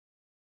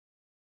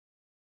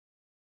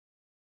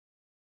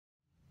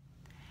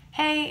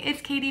Hey,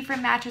 it's Katie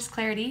from Mattress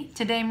Clarity.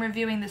 Today I'm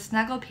reviewing the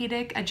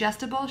Snuggle-Pedic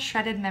Adjustable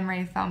Shredded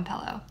Memory Foam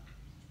Pillow.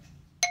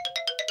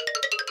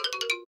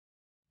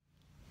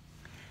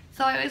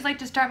 So I always like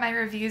to start my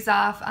reviews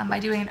off by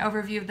doing an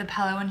overview of the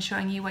pillow and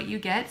showing you what you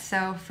get.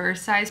 So for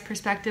size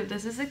perspective,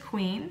 this is a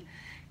queen.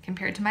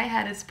 Compared to my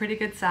head, it's a pretty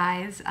good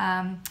size.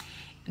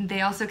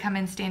 They also come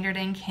in standard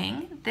and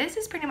king. This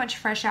is pretty much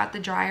fresh out the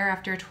dryer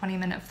after a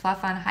 20-minute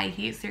fluff on high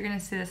heat, so you're gonna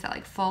see this at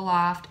like full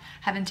loft.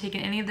 Haven't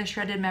taken any of the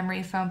shredded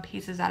memory foam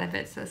pieces out of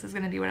it, so this is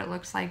gonna be what it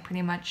looks like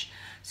pretty much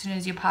as soon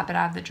as you pop it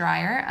out of the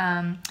dryer.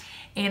 And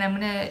I'm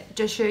gonna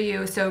just show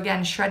you, so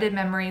again, shredded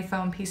memory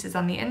foam pieces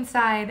on the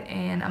inside,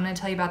 and I'm gonna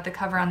tell you about the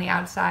cover on the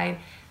outside.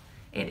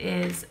 It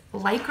is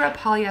Lycra,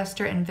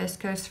 polyester, and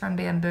viscose from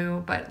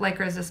bamboo, but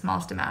Lycra is the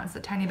smallest amount. It's a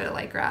tiny bit of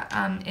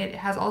Lycra. It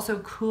has also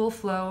cool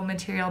flow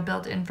material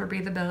built in for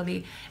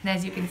breathability, and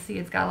as you can see,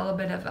 it's got a little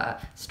bit of a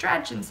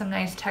stretch and some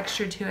nice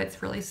texture to it.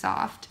 It's really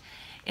soft.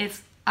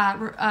 It's a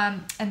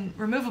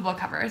removable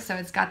cover, so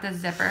it's got the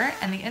zipper,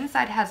 and the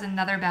inside has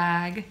another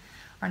bag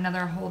or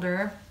another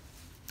holder,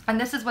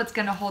 and this is what's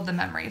going to hold the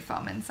memory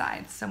foam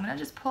inside. So I'm going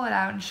to just pull it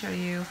out and show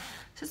you.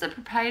 This is a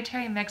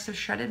proprietary mix of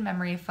shredded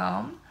memory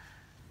foam.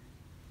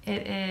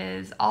 It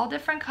is all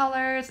different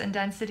colors and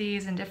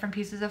densities and different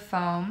pieces of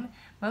foam,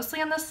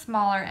 mostly on the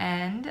smaller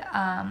end.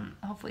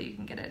 Hopefully you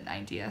can get an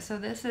idea. So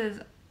this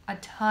is a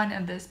ton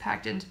of this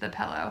packed into the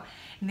pillow.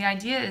 And the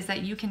idea is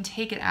that you can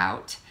take it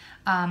out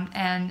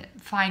and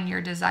find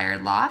your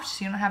desired loft,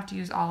 so you don't have to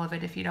use all of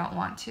it if you don't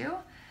want to.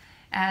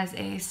 As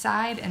a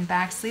side and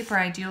back sleeper,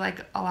 I do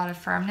like a lot of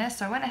firmness,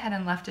 so I went ahead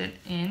and left it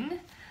in.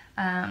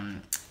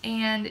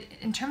 And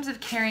in terms of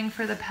caring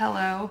for the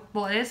pillow,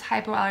 well, it is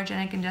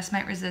hypoallergenic and dust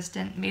mite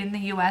resistant, made in the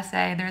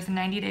USA. There's a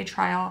 90-day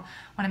trial.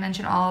 I want to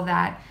mention all of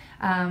that.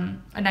 A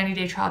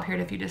 90-day trial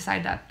period if you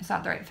decide that it's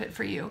not the right fit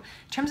for you.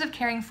 In terms of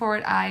caring for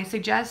it, I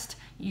suggest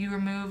you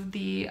remove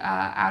the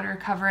outer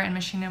cover and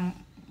machine and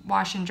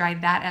wash and dry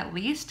that at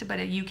least,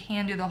 but you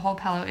can do the whole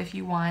pillow if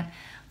you want.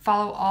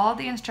 Follow all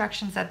the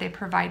instructions that they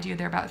provide you.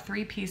 There are about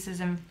 3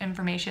 pieces of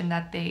information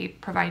that they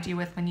provide you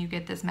with when you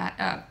get this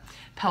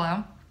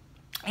pillow.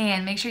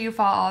 And make sure you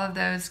follow all of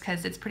those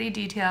because it's pretty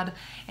detailed,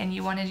 and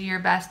you want to do your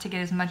best to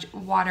get as much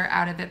water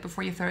out of it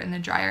before you throw it in the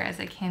dryer, as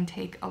it can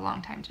take a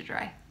long time to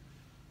dry.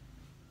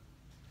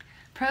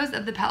 Pros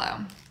of the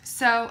pillow.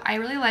 So I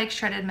really like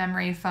shredded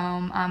memory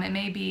foam. It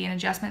may be an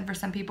adjustment for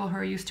some people who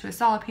are used to a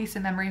solid piece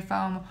of memory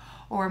foam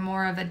or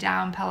more of a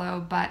down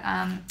pillow, but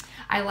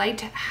I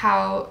liked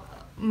how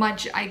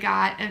much I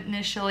got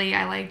initially.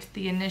 I liked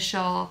the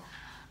initial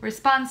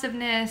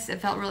responsiveness.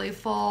 It felt really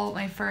full.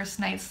 My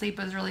first night's sleep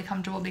was really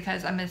comfortable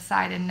because I'm a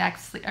side and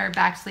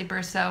back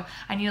sleeper, so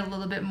I need a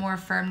little bit more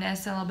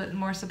firmness and a little bit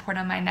more support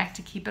on my neck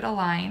to keep it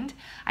aligned.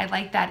 I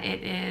like that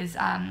it is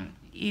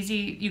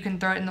easy. You can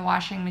throw it in the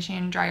washing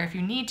machine and dryer if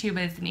you need to,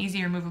 but it's an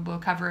easy removable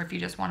cover if you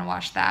just want to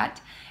wash that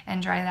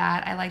and dry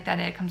that. I like that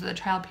it comes with a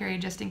trial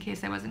period just in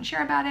case I wasn't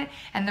sure about it,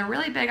 and they're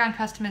really big on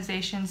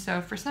customization. So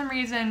if for some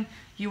reason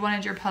you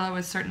wanted your pillow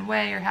a certain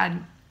way or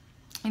had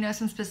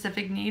some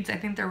specific needs, I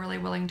think they're really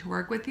willing to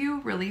work with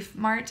you. Relief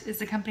Mart is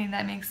the company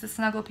that makes the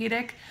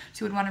Snuggle-Pedic,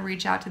 so you would want to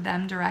reach out to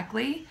them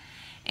directly.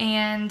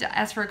 And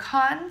as for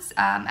cons,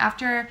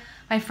 after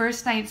my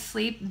first night's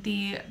sleep,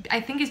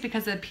 I think it's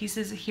because the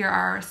pieces here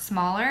are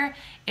smaller,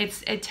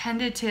 it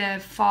tended to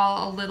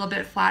fall a little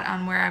bit flat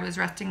on where I was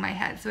resting my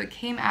head. So it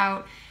came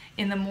out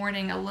in the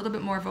morning a little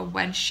bit more of a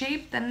wedge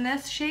shape than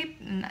this shape.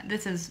 And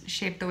this is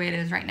shaped the way it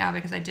is right now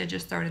because I did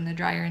just throw it in the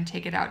dryer and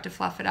take it out to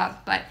fluff it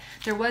up. But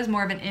there was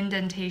more of an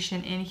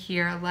indentation in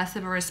here, less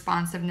of a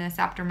responsiveness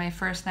after my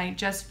first night,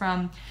 just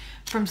from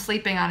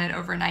sleeping on it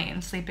overnight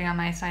and sleeping on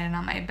my side and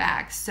on my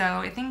back. So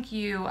I think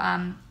you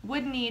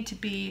would need to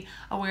be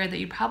aware that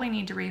you probably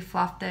need to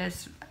refluff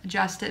this,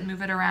 adjust it,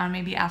 move it around,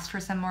 maybe ask for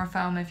some more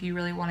foam if you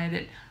really wanted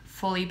it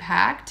fully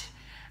packed.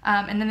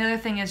 And then the other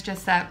thing is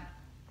just that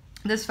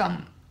this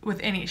foam, with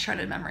any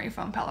shredded memory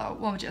foam pillow,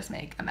 will just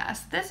make a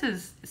mess.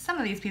 Some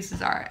of these pieces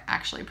are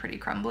actually pretty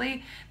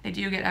crumbly. They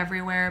do get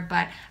everywhere,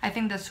 but I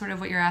think that's sort of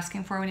what you're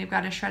asking for when you've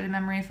got a shredded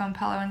memory foam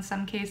pillow in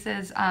some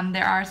cases.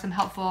 There are some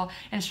helpful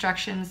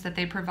instructions that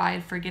they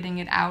provide for getting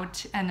it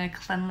out in a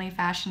cleanly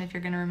fashion if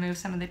you're gonna remove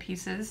some of the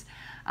pieces.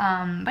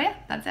 But yeah,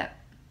 that's it.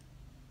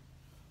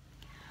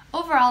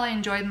 Overall, I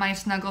enjoyed my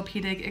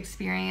Snuggle-Pedic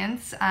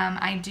experience.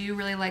 I do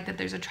really like that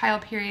there's a trial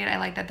period. I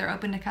like that they're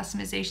open to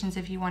customizations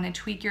if you want to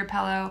tweak your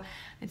pillow.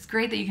 It's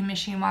great that you can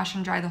machine wash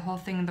and dry the whole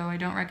thing, though I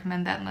don't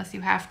recommend that unless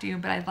you have to,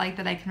 but I like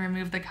that I can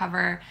remove the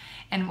cover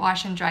and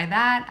wash and dry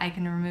that. I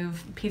can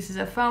remove pieces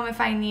of foam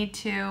if I need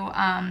to.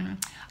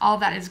 All of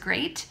that is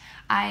great.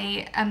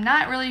 I am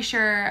not really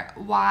sure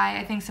why.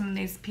 I think some of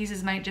these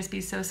pieces might just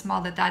be so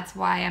small that that's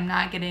why I'm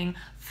not getting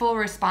full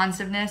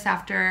responsiveness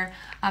after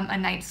a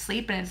night's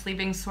sleep, and it's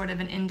leaving sort of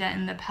an indent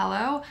in the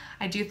pillow.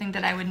 I do think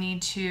that I would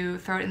need to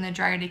throw it in the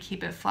dryer to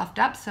keep it fluffed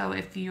up, so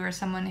if you are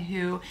someone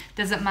who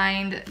doesn't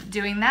mind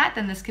doing that,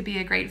 then this could be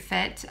a great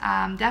fit.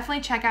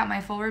 Definitely check out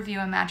my full review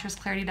on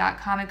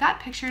mattressclarity.com. I've got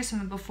pictures from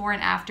the before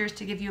and afters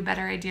to give you a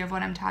better idea of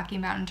what I'm talking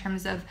about in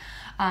terms of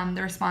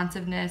the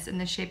responsiveness and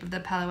the shape of the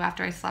pillow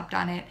after I slept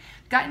on it.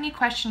 Got any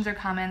questions or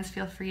comments,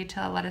 feel free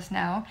to let us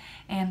know.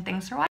 And thanks for watching.